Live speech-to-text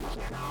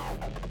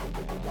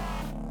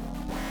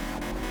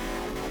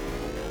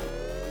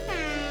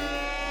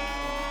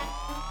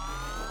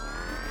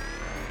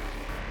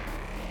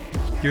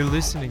You're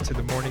listening to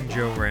The Morning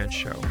Joe Rant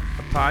Show,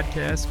 a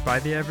podcast by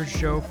the average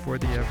Joe for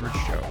the average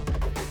Joe.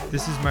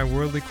 This is my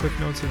worldly Cliff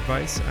Notes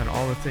advice on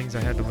all the things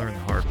I had to learn the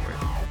hard way.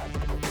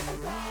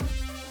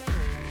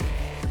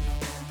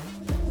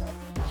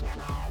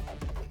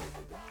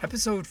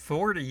 Episode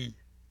 40.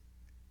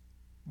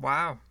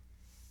 Wow.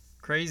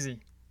 Crazy.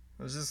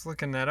 I was just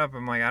looking that up.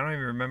 I'm like, I don't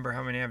even remember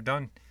how many I've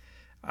done.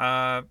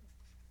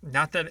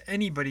 Not that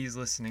anybody's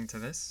listening to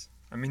this.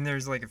 I mean,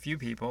 there's like a few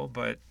people,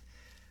 but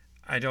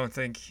I don't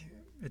think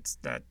it's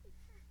that.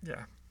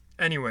 Yeah.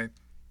 Anyway,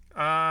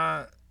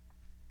 I'm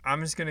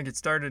just going to get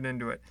started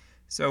into it.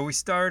 So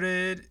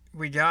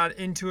we got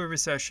into a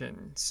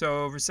recession.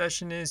 So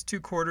recession is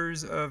 2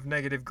 quarters of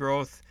negative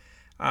growth.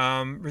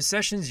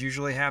 Recessions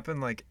usually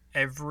happen like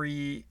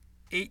every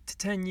 8 to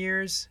 10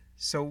 years.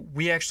 So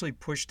we actually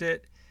pushed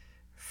it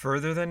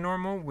further than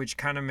normal, which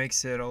kind of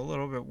makes it a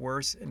little bit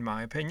worse in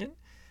my opinion.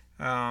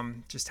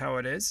 Just how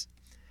it is.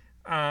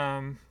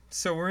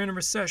 So we're in a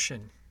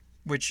recession,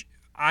 which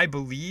I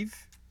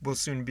believe will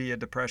soon be a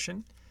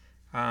depression.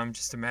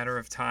 Just a matter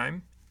of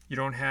time. You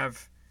don't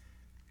have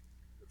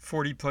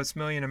 40 plus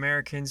million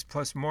Americans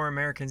plus more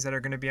Americans that are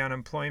going to be on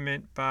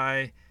unemployment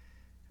by,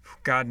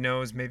 God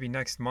knows, maybe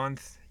next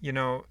month. You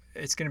know,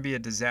 it's going to be a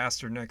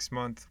disaster next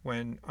month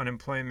when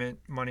unemployment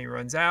money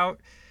runs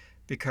out,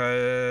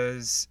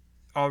 because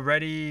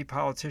already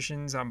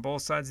politicians on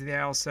both sides of the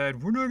aisle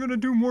said, we're not going to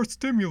do more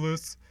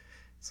stimulus.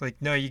 It's like,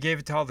 no, you gave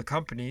it to all the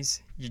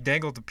companies. You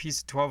dangled a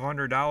piece of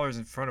 $1,200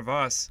 in front of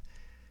us,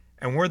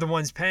 and we're the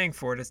ones paying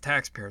for it as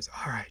taxpayers.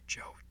 All right,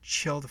 Joe,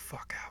 chill the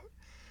fuck out.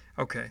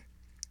 Okay.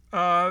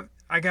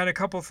 I got a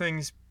couple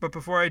things, but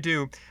before I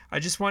do, I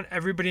just want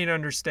everybody to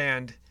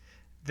understand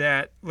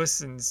that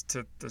listens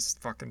to this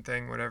fucking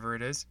thing, whatever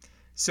it is.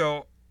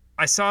 So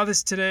I saw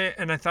this today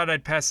and I thought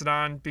I'd pass it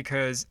on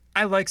because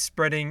I like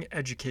spreading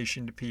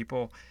education to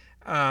people,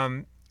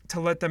 to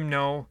let them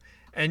know.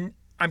 And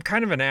I'm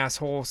kind of an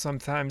asshole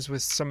sometimes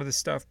with some of this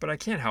stuff, but I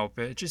can't help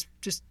it. Just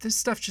this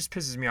stuff just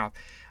pisses me off.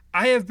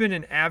 I have been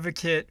an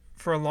advocate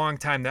for a long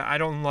time that I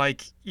don't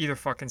like either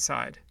fucking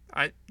side.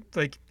 I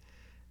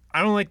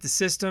don't like the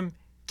system.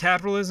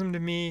 Capitalism to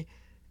me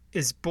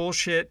is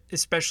bullshit,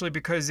 especially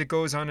because it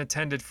goes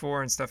unattended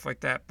for and stuff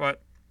like that.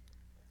 But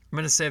I'm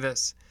going to say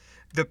this.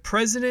 The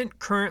president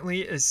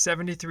currently is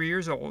 73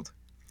 years old.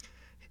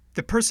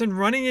 The person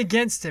running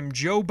against him,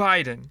 Joe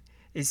Biden,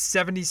 is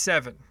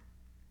 77.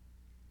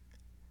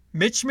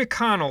 Mitch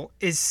McConnell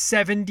is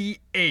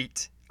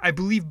 78. I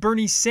believe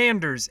Bernie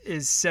Sanders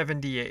is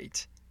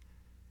 78.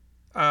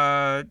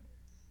 The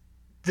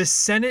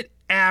Senate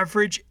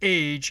average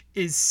age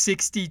is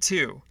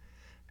 62.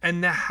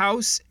 And the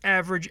House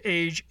average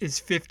age is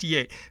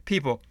 58.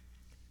 People,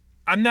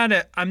 I'm not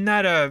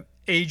a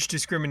age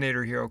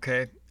discriminator here,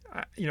 okay?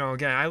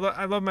 Again,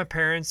 I love my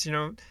parents.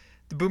 The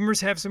boomers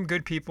have some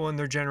good people in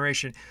their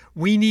generation.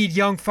 We need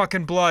young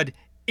fucking blood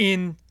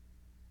in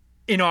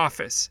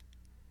office.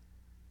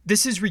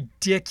 This is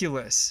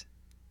ridiculous.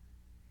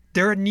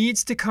 There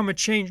needs to come a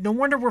change. No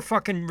wonder we're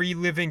fucking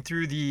reliving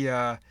through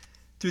the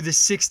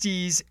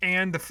 60s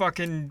and the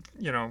fucking,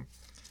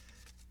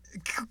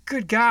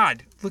 good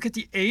God, look at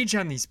the age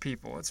on these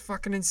people. It's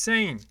fucking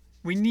insane.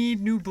 We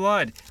need new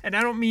blood. And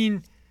I don't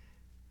mean,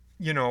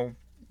 young,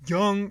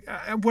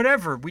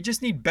 whatever. We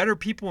just need better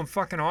people in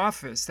fucking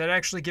office that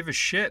actually give a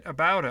shit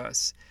about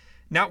us.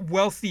 Not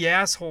wealthy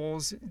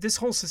assholes. This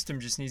whole system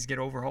just needs to get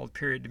overhauled,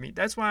 period, to me.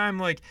 That's why I'm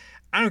like,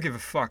 I don't give a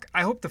fuck.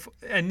 I hope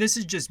and this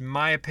is just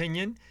my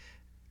opinion.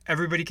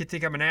 Everybody could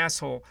think I'm an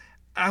asshole.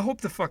 I hope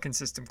the fucking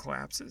system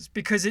collapses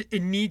because it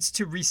needs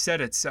to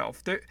reset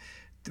itself. All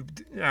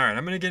right,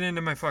 I'm going to get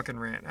into my fucking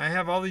rant. I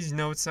have all these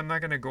notes. I'm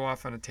not going to go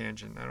off on a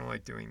tangent. I don't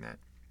like doing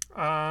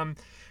that.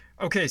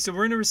 Okay, so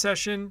we're in a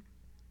recession,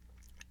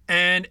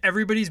 and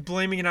everybody's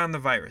blaming it on the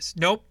virus.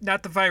 Nope,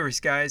 not the virus,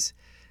 guys.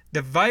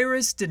 The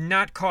virus did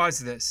not cause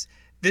this.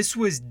 This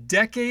was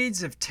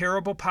decades of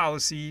terrible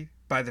policy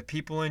by the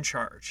people in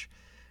charge.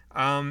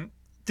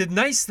 The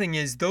nice thing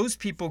is those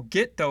people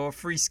get, though, a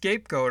free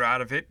scapegoat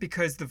out of it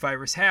because the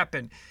virus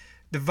happened.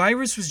 The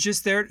virus was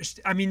just there.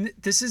 I mean,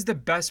 this is the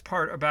best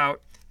part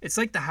about, it's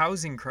like the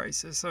housing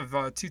crisis of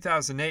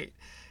 2008.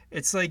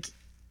 It's like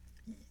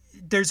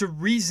there's a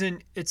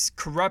reason. It's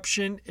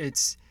corruption.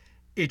 It's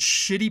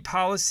shitty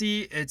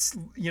policy. It's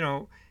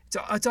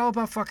all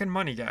about fucking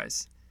money,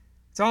 guys.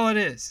 It's all it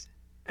is.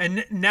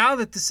 And now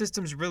that the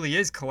systems really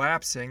is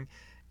collapsing,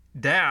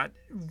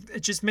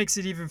 it just makes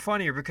it even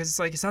funnier because it's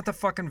like, it's not the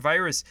fucking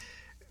virus.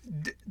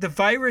 The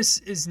virus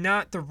is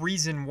not the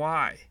reason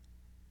why.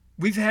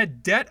 We've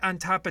had debt on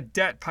top of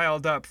debt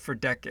piled up for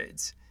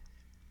decades.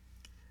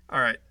 All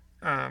right.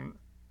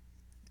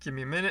 Give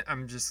me a minute.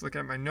 I'm just looking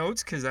at my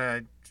notes because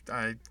I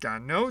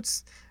got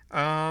notes.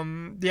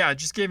 I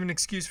just gave an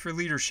excuse for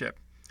leadership.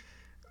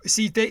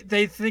 See,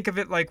 they think of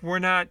it like we're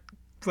not,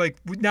 like,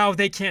 now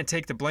they can't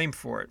take the blame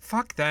for it.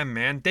 Fuck them,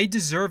 man. They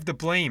deserve the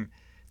blame.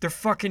 They're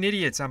fucking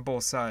idiots on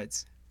both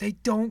sides. They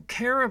don't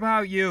care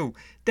about you.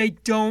 They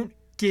don't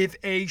give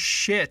a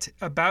shit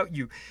about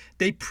you.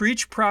 They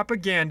preach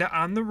propaganda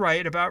on the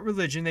right about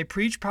religion. They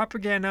preach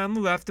propaganda on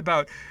the left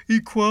about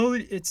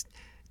equality.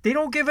 They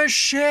don't give a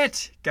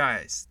shit,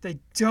 guys. They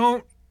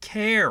don't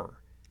care.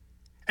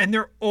 And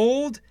they're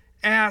old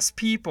ass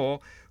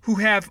people who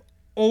have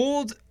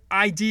old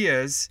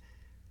ideas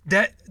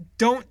that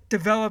don't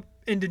develop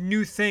into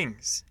new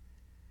things.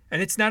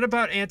 And it's not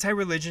about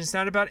anti-religion. It's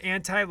not about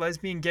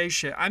anti-lesbian gay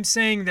shit. I'm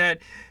saying that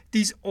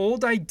these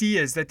old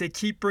ideas that they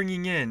keep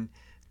bringing in,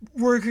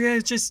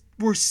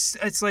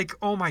 it's like,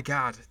 oh my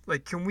God.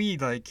 Like, can we,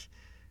 like,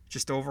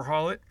 just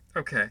overhaul it?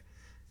 Okay.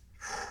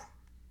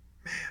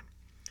 Man.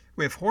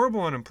 We have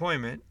horrible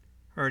unemployment.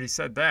 I already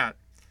said that.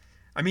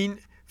 I mean,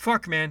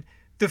 fuck, man.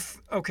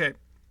 Okay.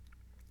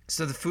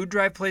 So the food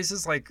drive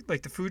places, like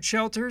the food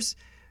shelters,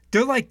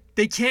 they're like,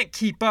 they can't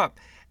keep up.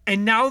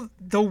 And now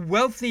the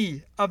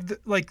wealthy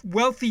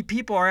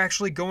people are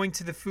actually going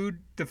to the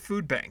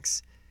food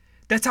banks.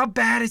 That's how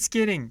bad it's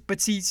getting.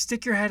 But see,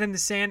 stick your head in the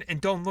sand and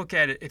don't look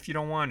at it if you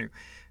don't want to.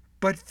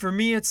 But for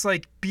me, it's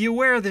like, be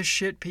aware of this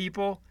shit,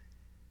 people.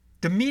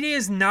 The media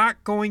is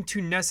not going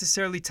to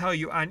necessarily tell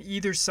you on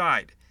either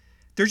side.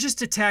 They're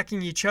just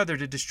attacking each other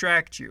to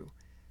distract you.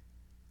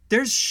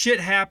 There's shit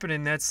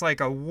happening that's like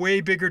a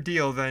way bigger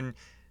deal than,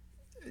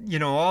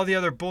 all the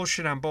other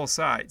bullshit on both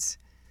sides.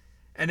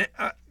 And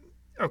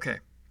okay,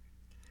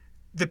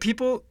 the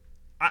people,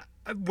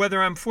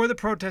 whether I'm for the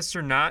protests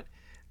or not,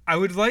 I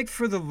would like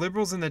for the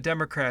liberals and the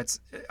Democrats,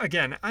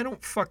 again, I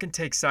don't fucking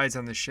take sides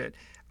on this shit.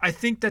 I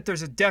think that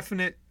there's a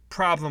definite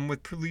problem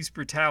with police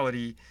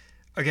brutality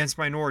against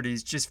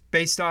minorities, just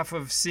based off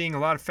of seeing a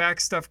lot of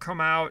fact stuff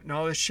come out and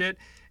all this shit.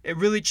 It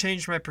really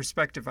changed my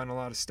perspective on a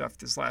lot of stuff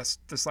the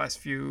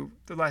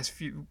last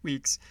few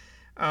weeks.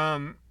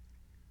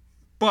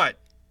 But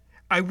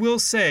I will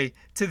say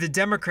to the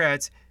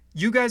Democrats,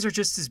 you guys are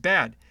just as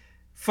bad.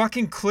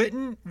 Fucking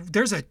Clinton,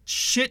 there's a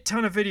shit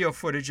ton of video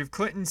footage of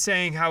Clinton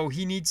saying how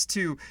we need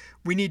to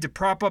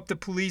prop up the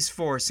police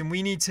force and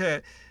we need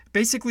to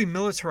basically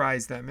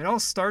militarize them. It all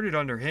started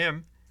under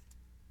him.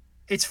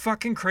 It's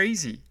fucking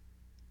crazy.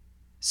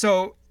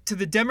 So to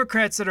the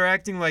Democrats that are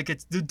acting like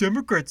it's the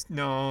Democrats,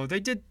 no, they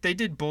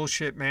did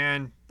bullshit,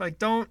 man. Like,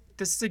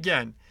 this is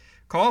again,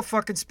 call a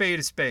fucking spade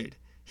a spade.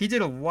 He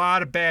did a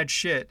lot of bad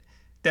shit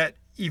that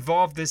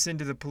evolved this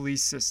into the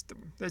police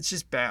system. That's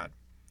just bad.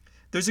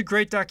 There's a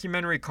great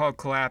documentary called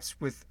Collapse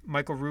with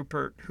Michael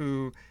Rupert,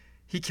 who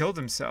he killed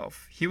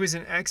himself. He was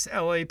an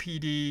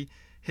ex-LAPD.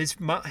 His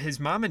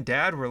mom and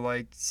dad were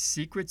like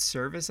Secret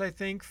Service, I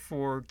think,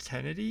 for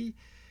Kennedy.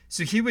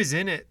 So he was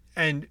in it,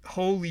 and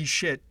holy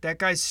shit, that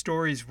guy's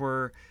stories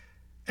were,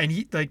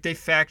 and they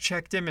fact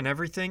checked him and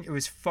everything. It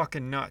was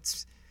fucking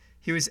nuts.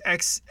 He was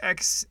ex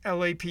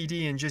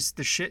LAPD, and just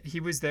the shit he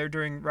was there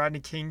during Rodney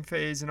King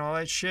phase and all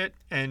that shit.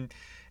 And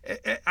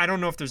I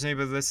don't know if there's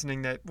anybody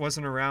listening that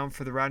wasn't around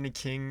for the Rodney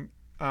King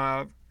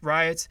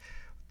riots.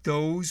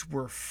 Those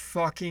were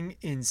fucking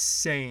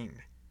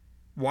insane.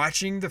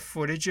 Watching the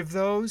footage of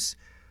those,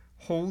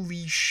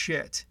 holy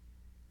shit.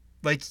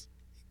 Like,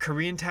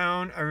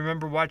 Koreatown, I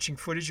remember watching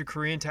footage of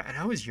Koreatown, and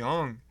I was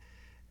young,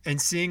 and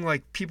seeing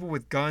like people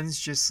with guns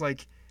just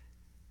like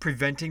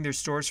preventing their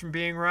stores from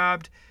being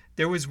robbed.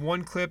 There was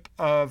one clip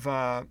of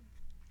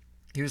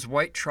he was a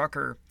white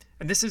trucker,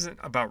 and this isn't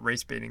about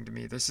race baiting to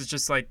me. This is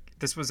just like,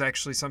 this was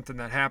actually something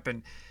that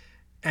happened,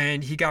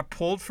 and he got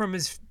pulled from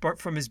his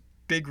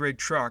big rig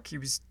truck. He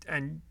was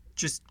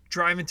just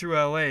driving through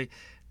LA.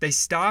 They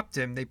stopped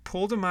him. They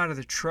pulled him out of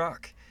the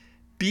truck,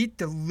 beat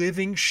the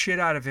living shit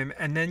out of him,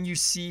 and then you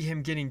see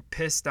him getting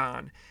pissed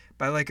on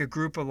by like a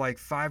group of like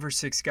 5 or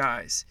 6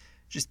 guys.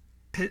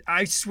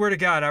 I swear to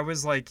God, I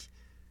was like,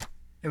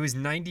 it was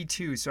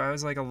 92, so I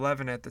was like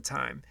 11 at the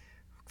time.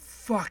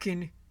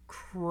 Fucking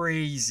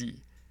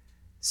crazy.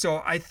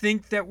 So I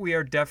think that we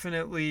are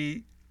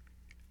definitely,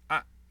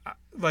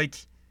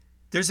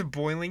 there's a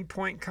boiling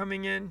point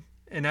coming in,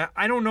 and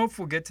I don't know if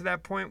we'll get to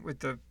that point with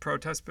the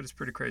protest, but it's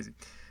pretty crazy.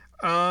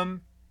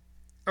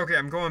 Okay,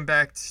 I'm going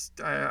back.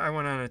 I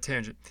went on a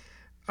tangent.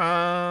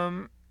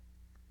 So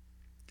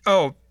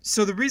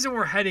the reason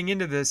we're heading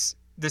into this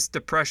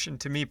depression,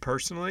 to me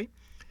personally,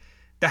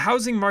 the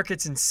housing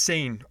market's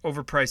insane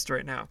overpriced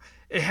right now.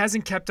 It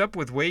hasn't kept up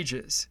with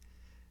wages.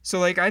 So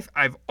like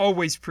I've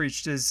always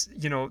preached is,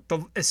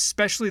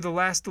 especially the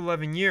last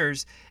 11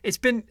 years, it's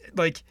been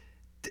like,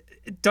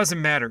 it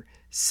doesn't matter.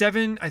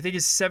 I think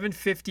it's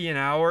 $7.50 an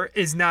hour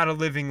is not a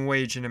living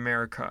wage in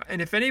America.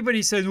 And if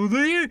anybody says, well,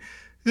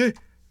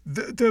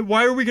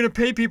 why are we going to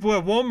pay people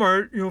at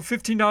Walmart,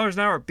 $15 an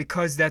hour?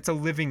 Because that's a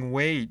living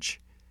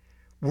wage.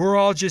 We're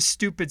all just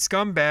stupid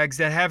scumbags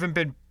that haven't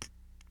been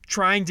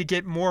trying to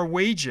get more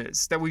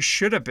wages that we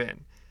should have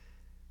been.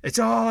 It's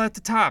all at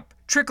the top.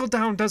 Trickle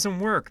down doesn't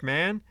work,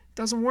 man. It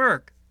doesn't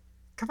work.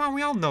 Come on,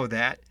 we all know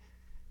that.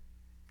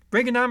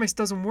 Reaganomics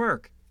doesn't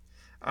work.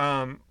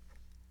 And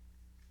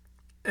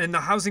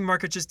the housing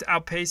market just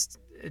outpaced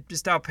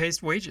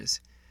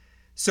wages.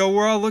 So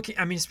we're all looking,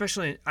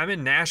 especially, I'm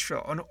in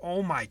Nashville, and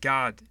oh my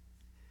God,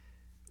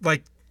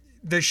 like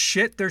the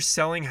shit they're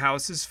selling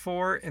houses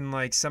for in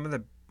like some of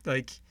the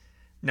like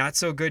not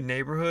so good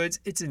neighborhoods.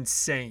 It's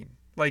insane.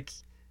 Like,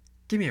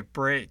 give me a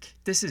break.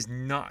 This is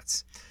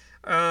nuts.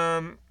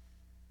 Um,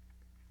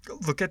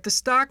 Look at the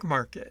stock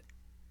market.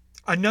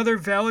 Another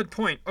valid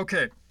point.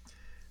 Okay,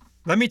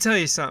 let me tell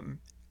you something.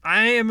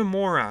 I am a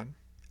moron.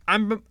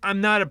 I'm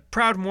not a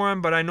proud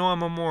moron, but I know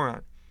I'm a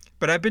moron.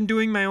 But I've been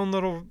doing my own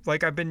little,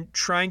 like, I've been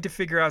trying to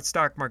figure out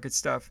stock market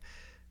stuff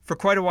for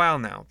quite a while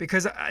now,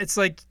 because it's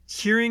like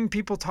hearing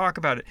people talk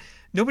about it.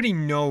 Nobody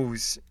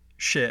knows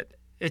shit.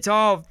 It's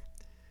all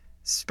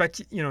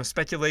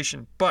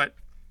speculation. But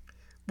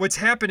what's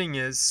happening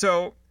is,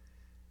 so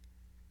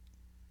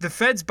the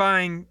Fed's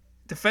buying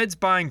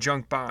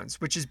junk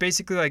bonds, which is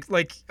basically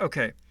like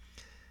okay,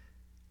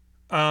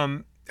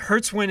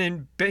 Hertz went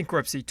in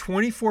bankruptcy,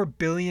 $24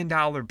 billion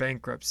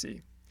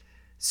bankruptcy.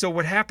 So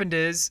what happened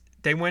is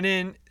they went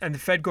in and the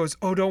Fed goes,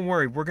 "Oh, don't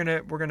worry, we're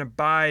gonna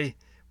buy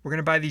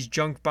these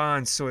junk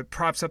bonds, so it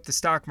props up the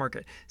stock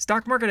market."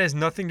 Stock market has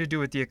nothing to do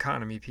with the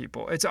economy,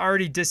 people. It's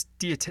already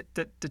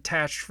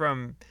detached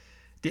from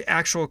the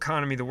actual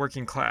economy, the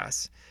working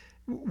class.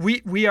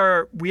 We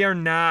are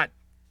not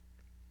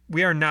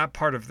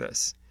part of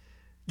this.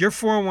 Your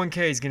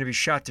 401k is going to be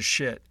shot to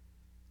shit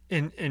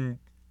in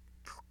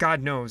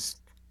God knows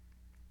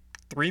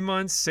 3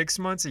 months, 6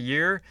 months, a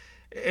year.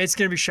 It's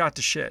going to be shot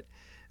to shit.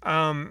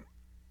 In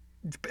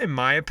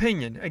my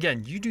opinion,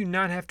 again, you do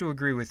not have to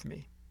agree with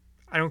me.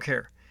 I don't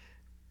care.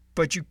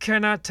 But you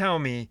cannot tell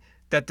me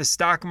that the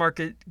stock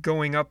market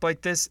going up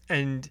like this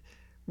and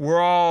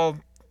we're all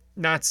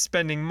not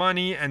spending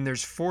money and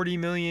there's 40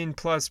 million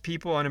plus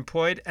people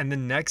unemployed, and the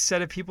next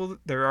set of people,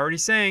 they're already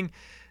saying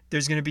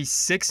there's going to be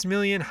 6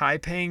 million high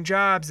paying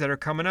jobs that are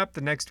coming up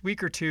the next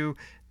week or two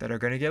that are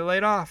going to get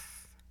laid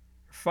off,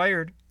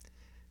 fired.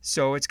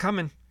 So it's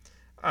coming.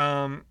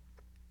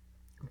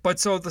 But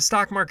so the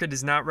stock market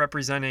is not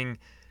representing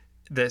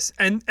this.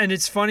 And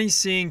it's funny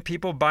seeing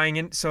people buying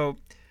in. So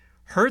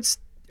Hertz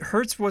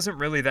wasn't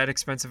really that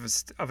expensive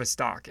of a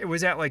stock. It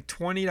was at like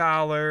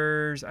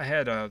 $20. I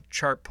had a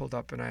chart pulled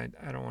up and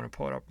I don't want to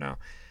pull it up now.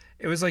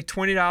 It was like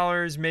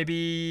 $20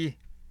 maybe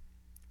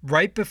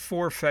right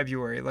before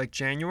February, like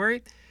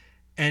January.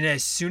 And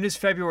as soon as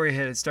February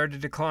hit, it started to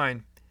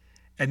decline.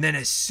 And then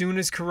as soon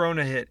as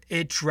Corona hit,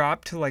 it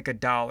dropped to like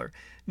 $1.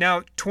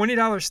 Now,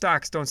 $20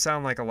 stocks don't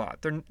sound like a lot.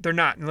 They're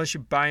not, unless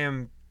you buy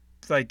them,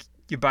 like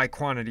you buy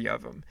quantity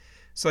of them.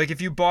 So like if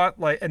you bought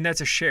like, and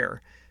that's a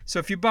share. So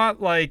if you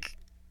bought like,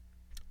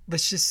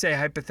 let's just say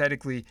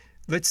hypothetically,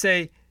 let's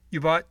say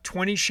you bought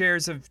 20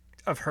 shares of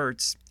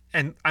Hertz,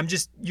 and I'm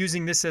just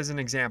using this as an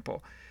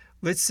example.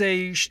 Let's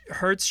say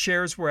Hertz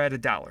shares were at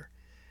 $1,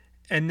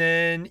 and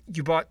then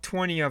you bought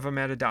 20 of them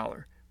at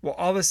 $1. Well,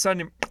 all of a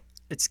sudden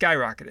it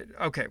skyrocketed.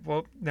 Okay,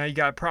 well now you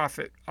got a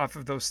profit off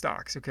of those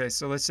stocks. Okay,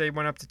 so let's say it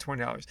went up to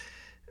 $20.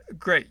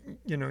 Great,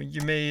 you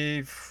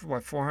made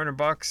what,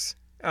 $400.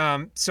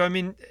 So I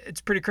mean,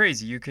 it's pretty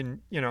crazy. You can,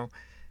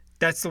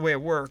 that's the way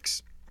it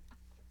works.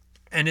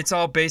 And it's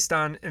all based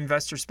on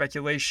investor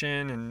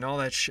speculation and all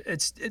that shit.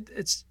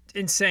 It's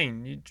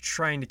insane. You're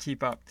trying to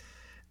keep up.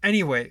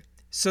 Anyway,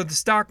 so the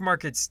stock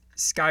market's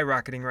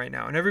skyrocketing right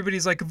now, and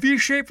everybody's like, a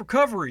V-shaped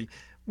recovery.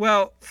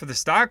 Well, for the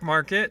stock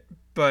market,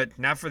 but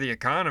not for the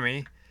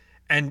economy.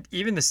 And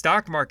even the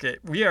stock market,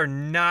 we are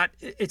not.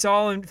 It's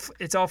all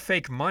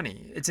fake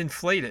money. It's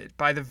inflated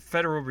by the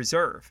Federal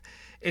Reserve.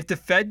 If the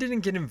Fed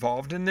didn't get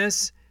involved in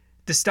this,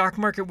 the stock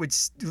market would,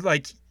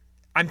 like,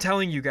 I'm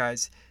telling you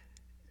guys,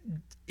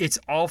 it's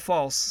all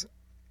false.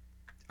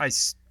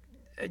 It's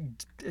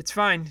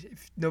fine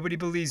if nobody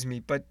believes me,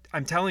 but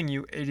I'm telling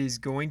you, it is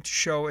going to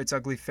show its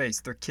ugly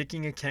face. They're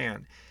kicking a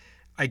can.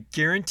 I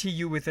guarantee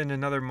you within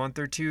another month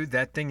or two,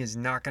 that thing is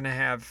not going to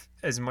have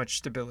as much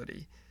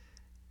stability.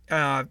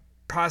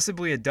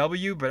 Possibly a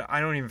W, but I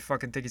don't even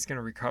fucking think it's going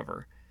to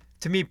recover.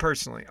 To me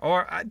personally.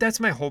 Or that's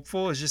my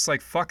hopeful, is just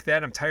like, fuck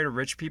that. I'm tired of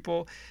rich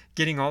people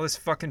getting all this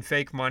fucking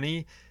fake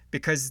money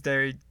because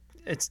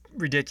it's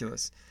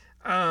ridiculous.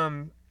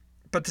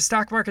 But the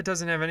stock market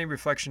doesn't have any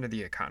reflection of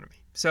the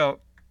economy. So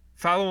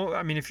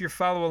if you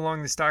follow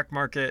along the stock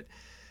market,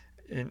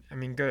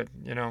 good,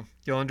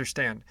 you'll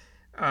understand.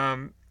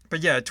 But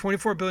yeah,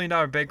 $24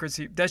 billion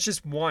bankruptcy, that's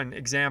just one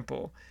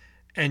example.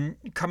 And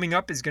coming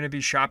up is going to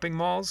be shopping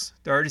malls.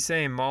 They're already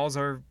saying malls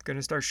are going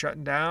to start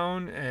shutting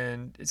down,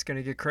 and it's going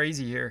to get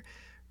crazy here.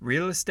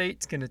 Real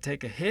estate's going to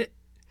take a hit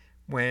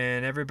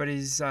when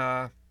everybody's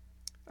what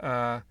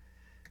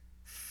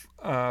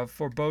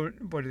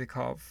do they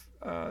call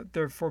it?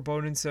 Their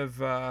forebodings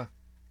of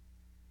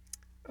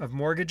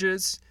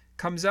mortgages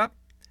comes up.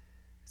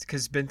 It's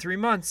because it's been 3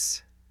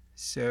 months,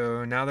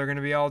 so now they're going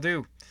to be all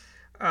due.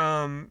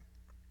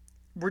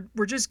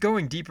 We're just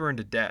going deeper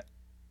into debt.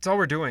 That's all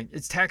we're doing.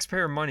 It's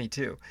taxpayer money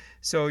too.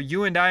 So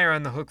you and I are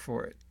on the hook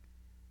for it.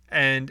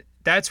 And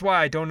that's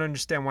why I don't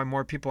understand why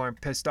more people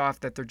aren't pissed off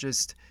that they're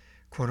just,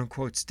 quote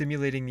unquote,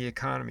 stimulating the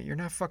economy. You're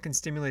not fucking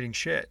stimulating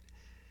shit.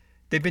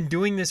 They've been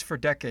doing this for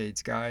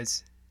decades,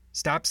 guys.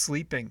 Stop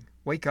sleeping.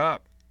 Wake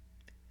up.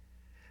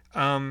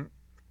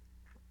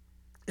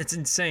 It's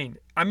insane.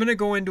 I'm going to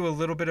go into a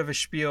little bit of a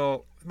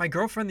spiel. My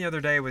girlfriend the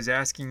other day was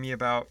asking me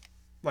about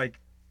like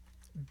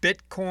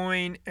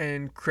Bitcoin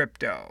and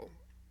crypto.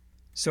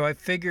 So I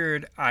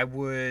figured I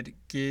would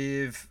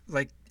give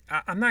like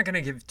I'm not going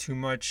to give too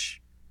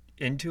much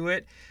into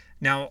it.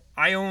 Now,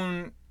 I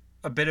own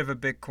a bit of a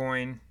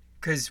Bitcoin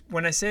cuz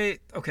when I say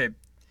okay,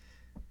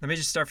 let me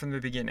just start from the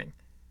beginning.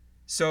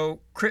 So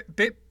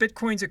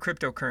Bitcoin's a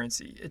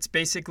cryptocurrency. It's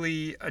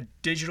basically a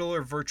digital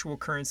or virtual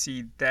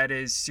currency that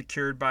is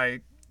secured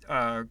by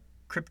uh,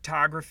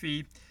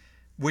 cryptography,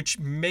 which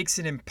makes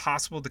it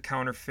impossible to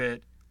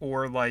counterfeit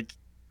or like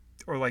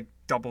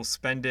double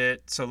spend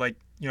it. So like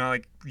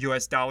like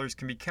U.S. dollars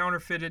can be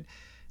counterfeited.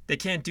 They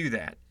can't do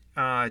that.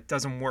 It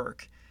doesn't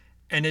work,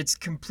 and it's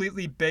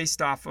completely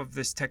based off of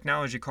this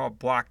technology called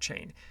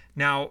blockchain.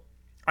 Now,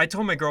 I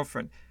told my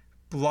girlfriend,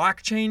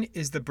 blockchain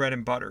is the bread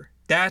and butter.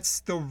 That's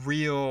the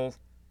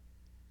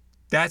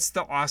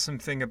awesome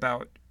thing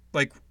about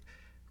like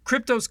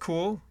crypto's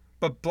cool,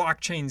 but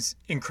blockchain's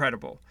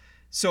incredible.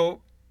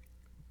 So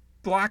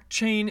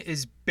blockchain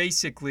is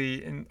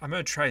basically, and I'm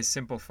going to try to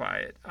simplify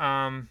it.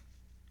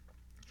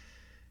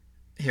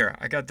 Here,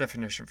 I got a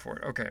definition for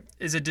it. Okay.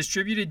 Is a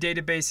distributed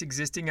database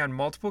existing on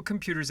multiple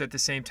computers at the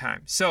same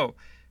time. So,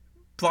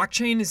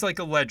 blockchain is like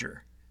a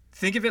ledger.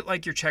 Think of it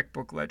like your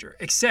checkbook ledger,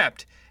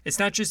 except it's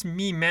not just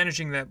me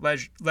managing that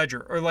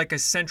ledger or like a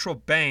central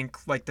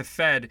bank like the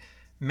Fed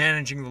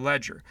managing the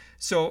ledger.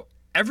 So,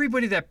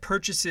 everybody that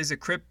purchases a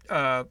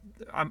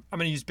I'm going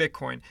to use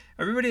Bitcoin.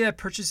 Everybody that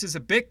purchases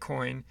a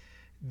Bitcoin,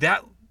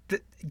 that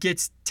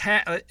gets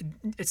tagged.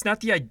 It's not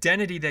the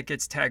identity that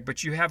gets tagged,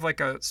 but you have like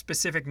a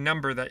specific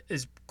number that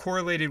is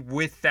correlated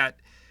with that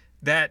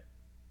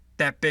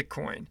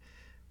Bitcoin.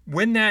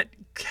 When that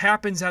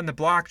happens on the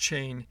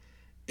blockchain,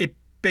 it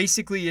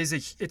basically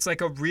it's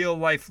like a real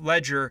life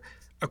ledger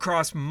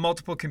across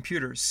multiple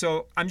computers.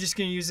 So I'm just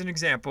going to use an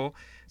example.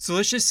 So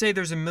let's just say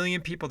there's 1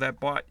 million people that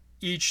bought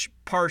each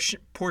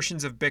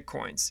portions of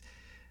Bitcoins.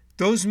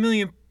 Those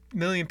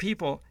million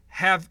people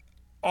have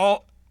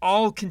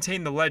all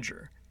contain the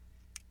ledger.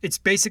 It's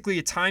basically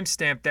a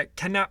timestamp that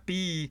cannot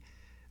be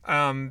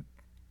can't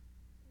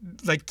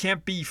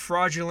be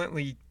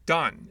fraudulently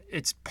done.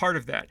 It's part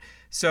of that.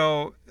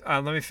 So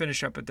let me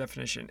finish up a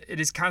definition.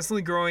 It is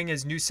constantly growing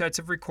as new sets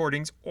of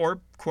recordings or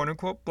quote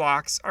unquote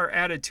blocks are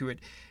added to it.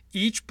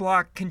 Each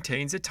block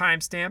contains a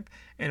timestamp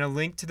and a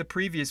link to the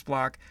previous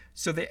block,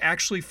 so they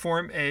actually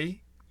form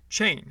a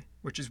chain,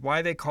 which is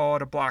why they call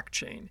it a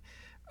blockchain.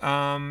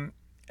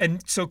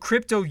 And so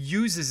crypto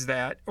uses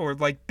that, or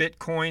like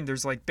Bitcoin.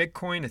 There's like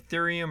Bitcoin,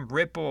 Ethereum,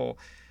 Ripple.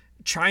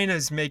 China,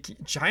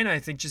 I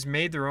think, just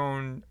made their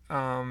own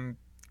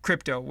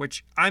crypto,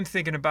 which I'm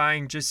thinking of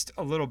buying just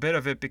a little bit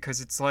of it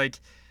because it's like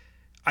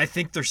I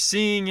think they're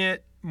seeing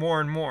it more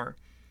and more.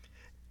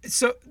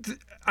 So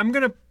I'm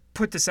gonna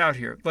put this out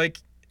here. Like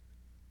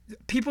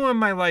people in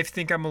my life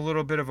think I'm a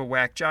little bit of a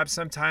whack job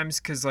sometimes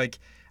because like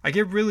I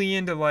get really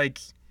into like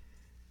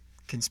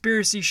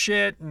conspiracy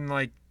shit and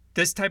like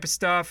this type of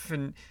stuff,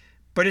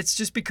 but it's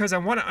just because I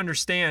want to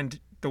understand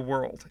the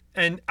world.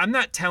 And I'm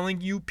not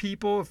telling you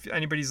people, if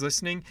anybody's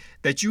listening,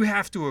 that you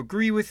have to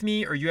agree with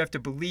me or you have to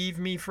believe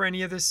me for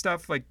any of this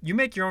stuff. Like you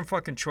make your own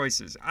fucking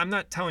choices. I'm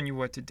not telling you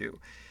what to do.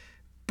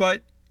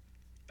 But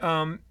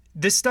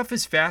this stuff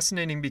is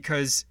fascinating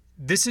because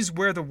this is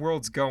where the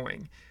world's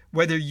going.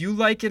 Whether you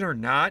like it or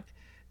not,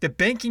 the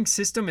banking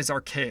system is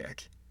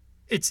archaic.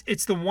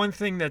 It's the one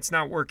thing that's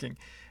not working.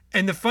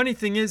 And the funny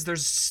thing is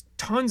there's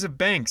tons of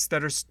banks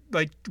that are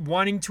like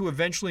wanting to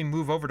eventually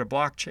move over to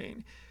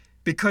blockchain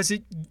because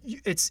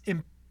it's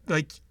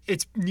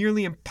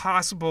nearly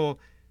impossible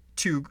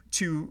to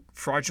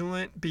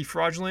be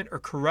fraudulent or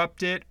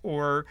corrupt it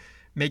or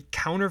make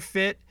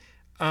counterfeit.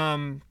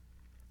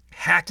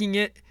 Hacking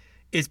it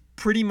is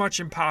pretty much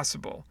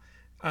impossible.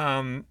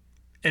 In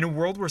a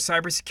world where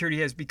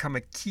cybersecurity has become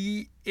a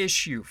key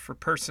issue for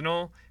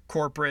personal,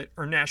 corporate,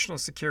 or national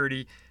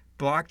security,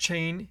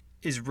 blockchain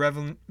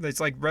it's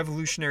like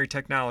revolutionary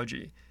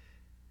technology.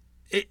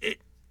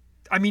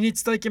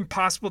 It's like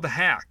impossible to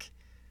hack.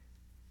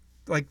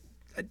 Like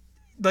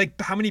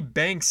how many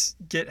banks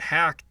get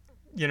hacked,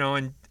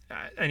 and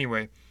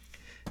anyway.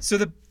 So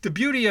the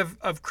beauty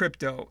of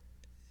crypto,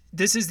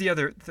 this is the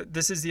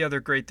other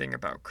great thing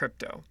about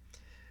crypto.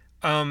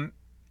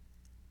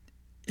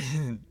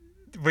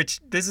 Which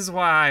this is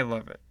why I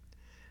love it.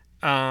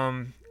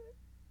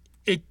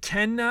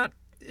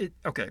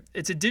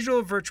 It's a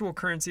digital virtual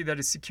currency that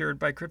is secured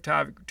by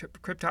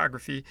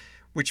cryptography,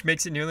 which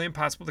makes it nearly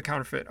impossible to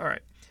counterfeit. All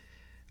right.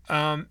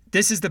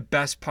 This is the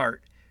best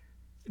part.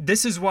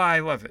 This is why I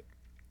love it.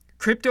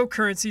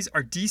 Cryptocurrencies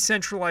are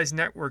decentralized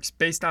networks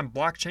based on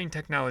blockchain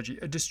technology,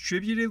 a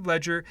distributed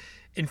ledger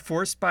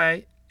enforced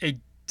by a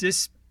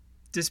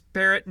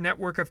disparate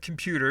network of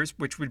computers,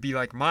 which would be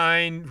like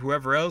mine,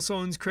 whoever else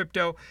owns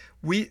crypto.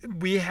 We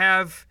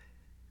have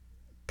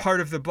part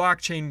of the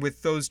blockchain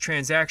with those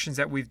transactions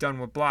that we've done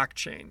with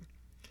blockchain.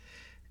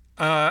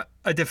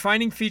 A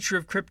defining feature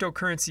of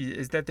cryptocurrency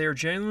is that they are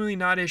generally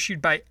not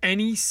issued by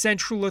any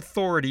central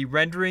authority,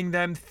 rendering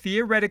them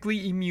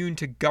theoretically immune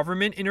to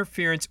government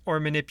interference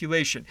or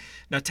manipulation.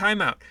 Now,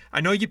 time out.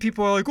 I know you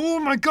people are like, oh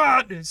my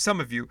God.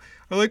 Some of you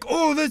are like,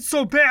 oh, that's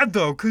so bad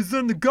though, because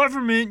then the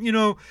government,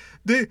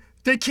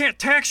 they can't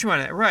tax you on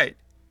it. Right.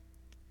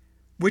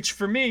 Which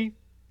for me,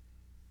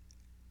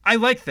 I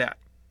like that.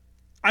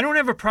 I don't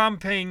have a problem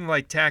paying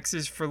like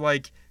taxes for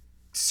like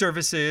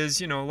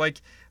services,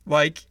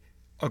 like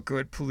a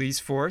good police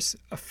force,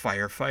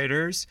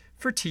 firefighters,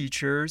 for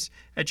teachers,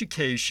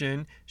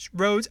 education,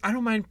 roads. I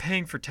don't mind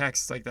paying for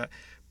taxes like that.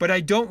 But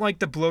I don't like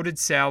the bloated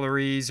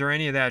salaries or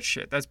any of that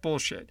shit. That's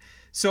bullshit.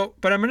 So,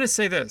 but I'm going to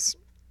say this,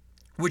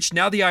 which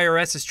now the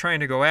IRS is trying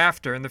to go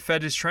after, and the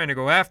Fed is trying to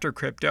go after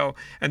crypto,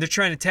 and they're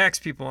trying to tax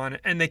people on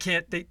it, and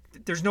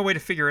there's no way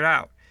to figure it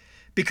out.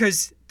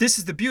 Because this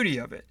is the beauty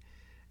of it.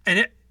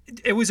 And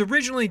it was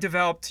originally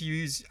developed to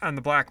use on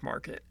the black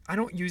market. I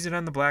don't use it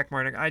on the black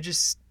market. I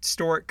just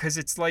store it because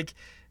it's like,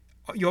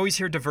 you always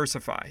hear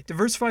diversify.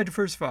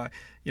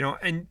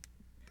 And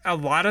a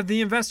lot of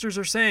the investors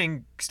are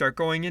saying, start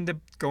going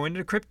into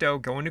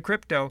crypto.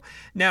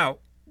 Now,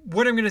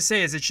 what I'm going to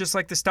say is it's just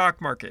like the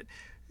stock market.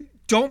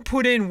 Don't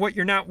put in what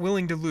you're not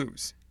willing to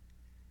lose.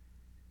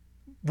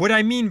 What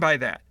I mean by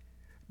that,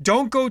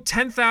 don't go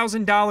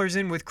 $10,000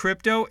 in with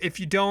crypto if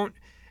you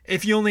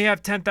only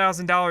have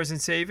 $10,000 in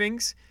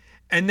savings,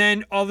 and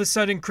then all of a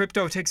sudden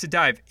crypto takes a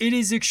dive. It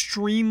is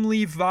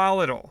extremely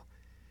volatile.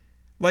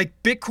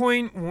 Like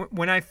Bitcoin,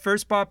 when I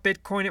first bought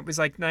Bitcoin, it was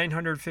like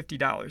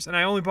 $950, and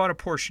I only bought a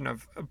portion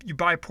of. You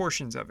buy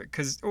portions of it,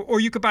 or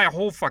you could buy a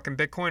whole fucking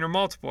Bitcoin or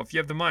multiple if you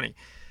have the money.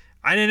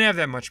 I didn't have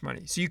that much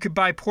money, so you could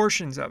buy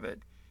portions of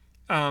it,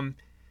 and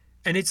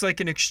it's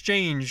like an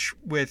exchange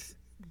with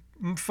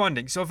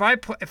funding. So if I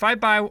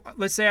buy,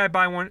 let's say I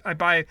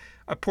buy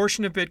a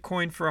portion of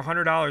Bitcoin for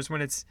 $100 when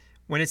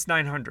it's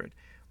 900.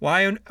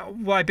 Well,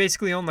 I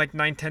basically own like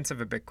 9/10 of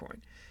a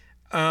Bitcoin.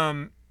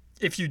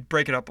 If you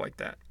break it up like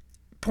that.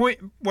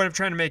 What I'm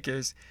trying to make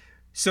is,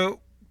 so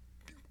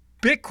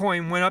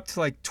Bitcoin went up to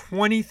like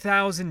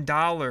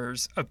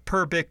 $20,000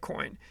 per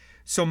Bitcoin.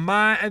 So I'm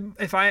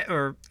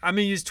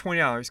gonna use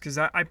 $20 because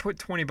I put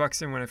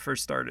 $20 in when I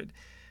first started.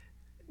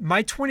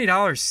 My $20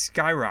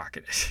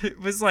 skyrocketed. It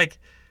was like,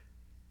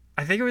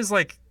 I think it was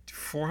like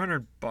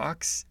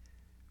 $400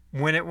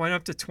 when it went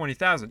up to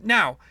 20,000.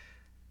 Now,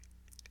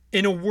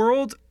 in a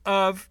world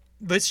of,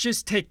 let's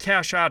just take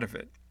cash out of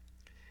it.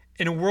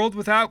 In a world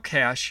without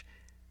cash,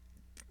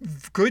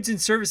 goods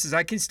and services,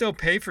 I can still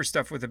pay for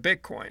stuff with a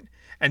Bitcoin.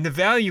 And the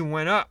value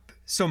went up.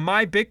 So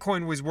my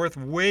Bitcoin was worth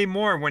way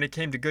more when it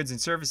came to goods and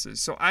services.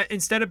 So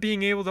instead of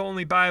being able to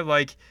only buy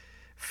like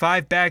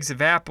 5 bags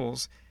of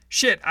apples,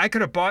 shit, I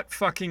could have bought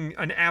fucking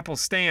an Apple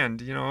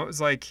stand. It was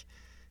like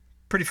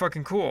pretty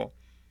fucking cool.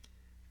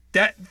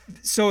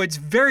 So it's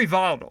very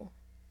volatile.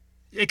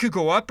 It could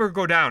go up or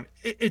go down.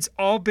 It's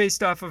all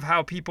based off of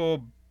how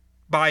people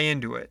buy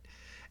into it.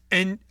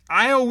 And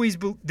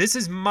this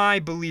is my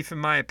belief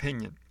and my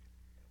opinion.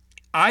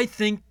 I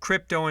think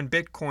crypto and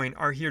Bitcoin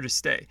are here to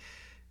stay.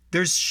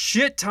 There's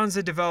shit tons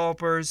of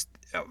developers,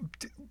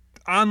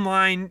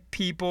 online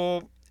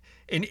people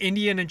in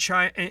India and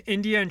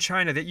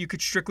China that you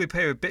could strictly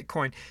pay with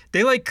Bitcoin.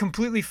 They like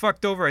completely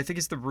fucked over. I think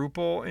it's the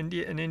ruble in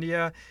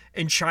India.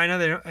 In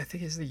China, I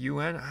think it's the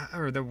yuan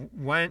or the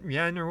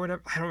yen or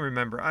whatever. I don't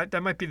remember.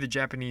 That might be the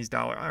Japanese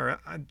dollar or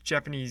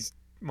Japanese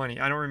money.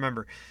 I don't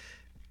remember.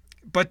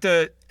 But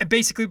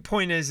basically the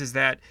point is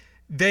that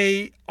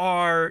the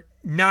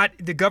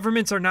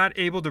governments are not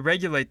able to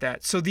regulate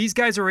that. So these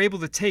guys are able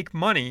to take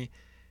money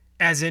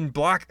as in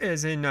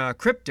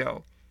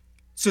crypto.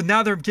 So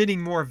now they're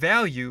getting more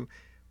value,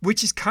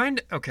 which is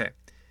okay.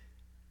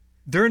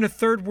 They're in a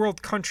third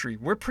world country.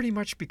 We're pretty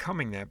much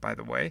becoming that, by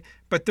the way,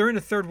 but they're in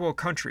a third world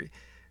country.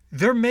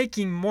 They're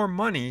making more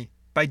money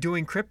by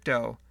doing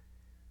crypto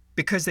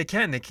because they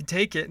can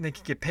take it and they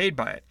can get paid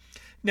by it.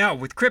 Now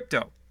with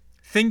crypto,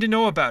 thing to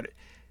know about it,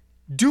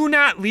 do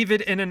not leave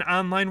it in an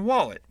online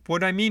wallet.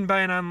 What I mean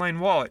by an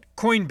online wallet,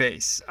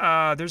 Coinbase.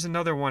 There's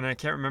another one, I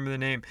can't remember the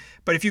name.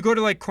 But if you go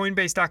to like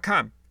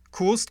Coinbase.com,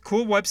 cool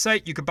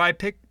website. You could buy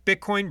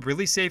Bitcoin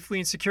really safely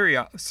and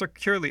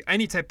securely.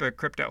 Any type of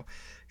crypto.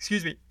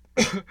 Excuse me.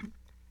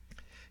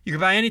 You can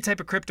buy any type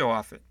of crypto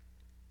off it.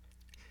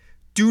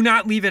 Do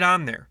not leave it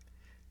on there.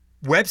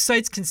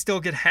 Websites can still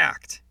get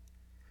hacked.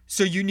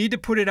 So you need to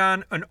put it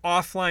on an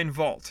offline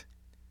vault.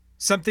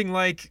 Something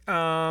like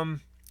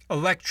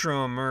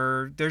Electrum,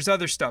 or there's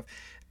other stuff.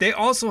 They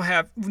also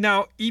have,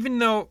 now,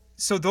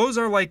 so those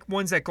are like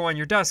ones that go on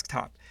your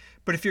desktop.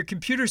 But if your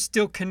computer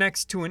still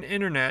connects to an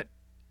internet,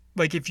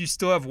 like if you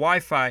still have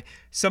Wi-Fi,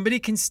 somebody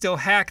can still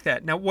hack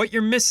that. Now, what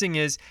you're missing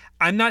is,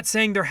 I'm not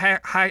saying they're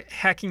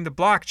hacking the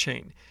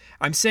blockchain.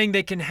 I'm saying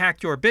they can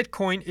hack your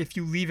Bitcoin if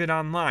you leave it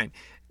online.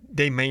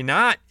 They may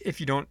not if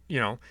you don't,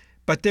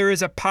 but there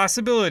is a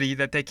possibility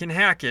that they can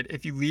hack it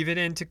if you leave it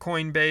into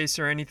Coinbase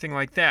or anything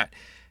like that.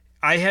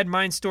 I had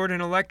mine stored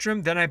in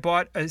Electrum. Then I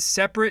bought a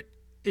separate,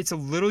 it's a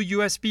little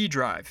USB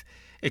drive.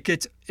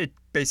 It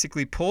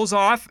basically pulls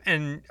off,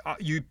 and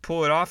you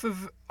pull it off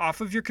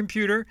of your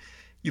computer.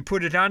 You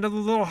put it onto the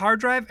little hard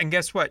drive, and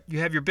guess what? You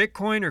have your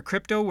Bitcoin or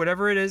crypto,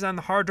 whatever it is on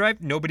the hard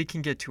drive. Nobody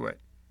can get to it.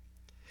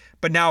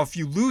 But now if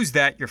you lose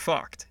that, you're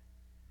fucked.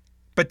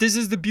 But this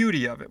is the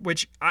beauty of it,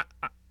 which I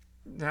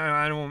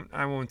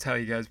won't tell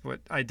you guys what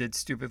I did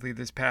stupidly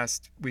this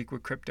past week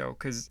with crypto,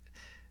 because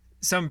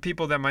some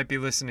people that might be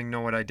listening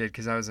know what I did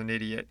because I was an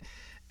idiot.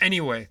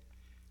 Anyway,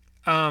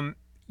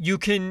 you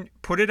can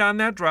put it on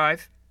that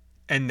drive,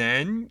 and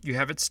then you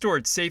have it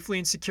stored safely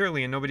and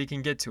securely, and nobody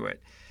can get to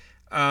it.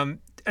 And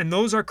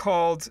those are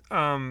called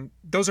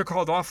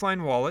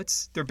offline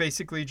wallets. They're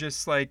basically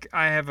just like,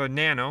 I have a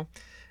Nano,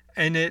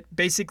 and it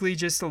basically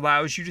just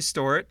allows you to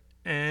store it,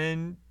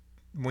 and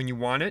when you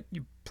want it,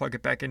 you plug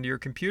it back into your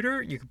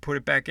computer. You can put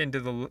it back into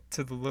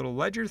the little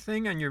ledger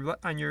thing on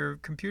your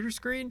computer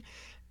screen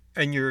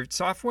and your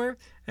software,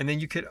 and then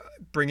you could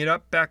bring it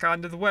up back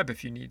onto the web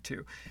if you need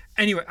to.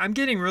 Anyway, I'm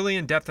getting really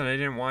in depth and I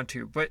didn't want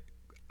to, but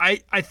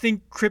I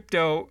think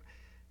crypto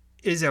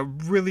is a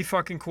really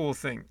fucking cool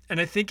thing. And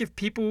I think if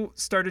people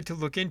started to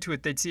look into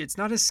it, they'd see it's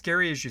not as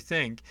scary as you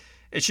think.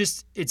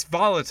 It's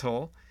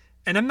volatile.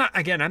 And I'm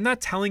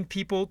not telling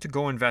people to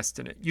go invest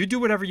in it. You do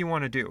whatever you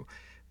want to do.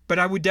 But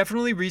I would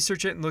definitely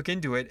research it and look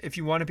into it if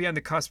you want to be on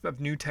the cusp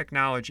of new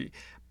technology.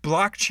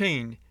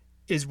 Blockchain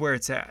is where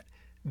it's at.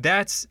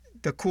 That's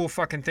the cool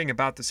fucking thing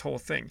about this whole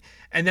thing.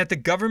 And that the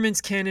governments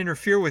can't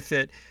interfere with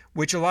it,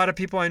 which a lot of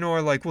people I know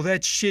are like, well,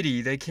 that's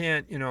shitty. They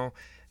can't,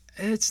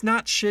 it's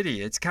not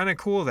shitty. It's kind of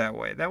cool that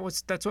way.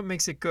 That's what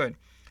makes it good.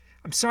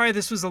 I'm sorry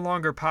this was a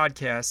longer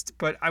podcast,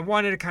 but I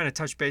wanted to kind of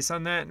touch base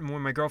on that. And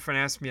when my girlfriend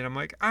asked me, and I'm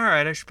like, all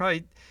right,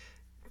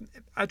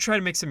 I'll try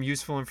to make some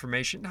useful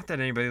information. Not that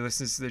anybody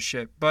listens to this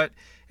shit, but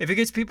if it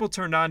gets people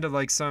turned on to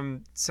like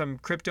some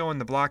crypto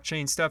and the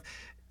blockchain stuff,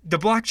 the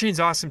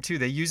blockchain's awesome too.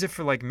 They use it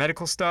for like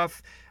medical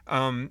stuff,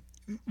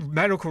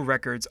 medical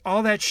records,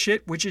 all that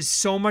shit, which is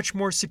so much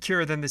more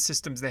secure than the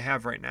systems they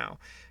have right now.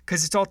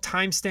 Because it's all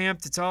time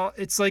stamped.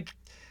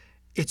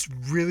 It's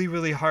really,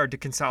 really hard to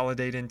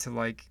consolidate into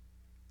like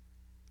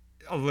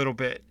a little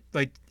bit.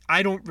 Like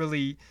I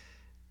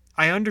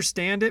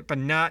understand it, but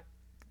not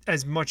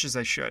as much as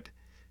I should.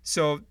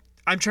 So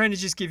I'm trying to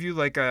just give you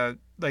like a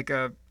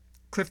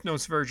Cliff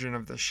Notes version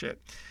of this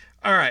shit.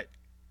 All right.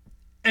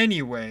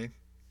 Anyway,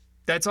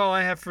 that's all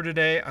I have for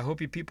today. I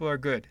hope you people are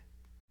good.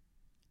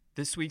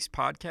 This week's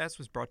podcast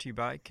was brought to you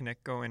by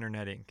ConnectGo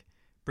Internet Inc.,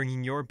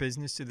 bringing your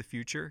business to the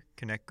future,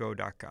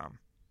 connectgo.com.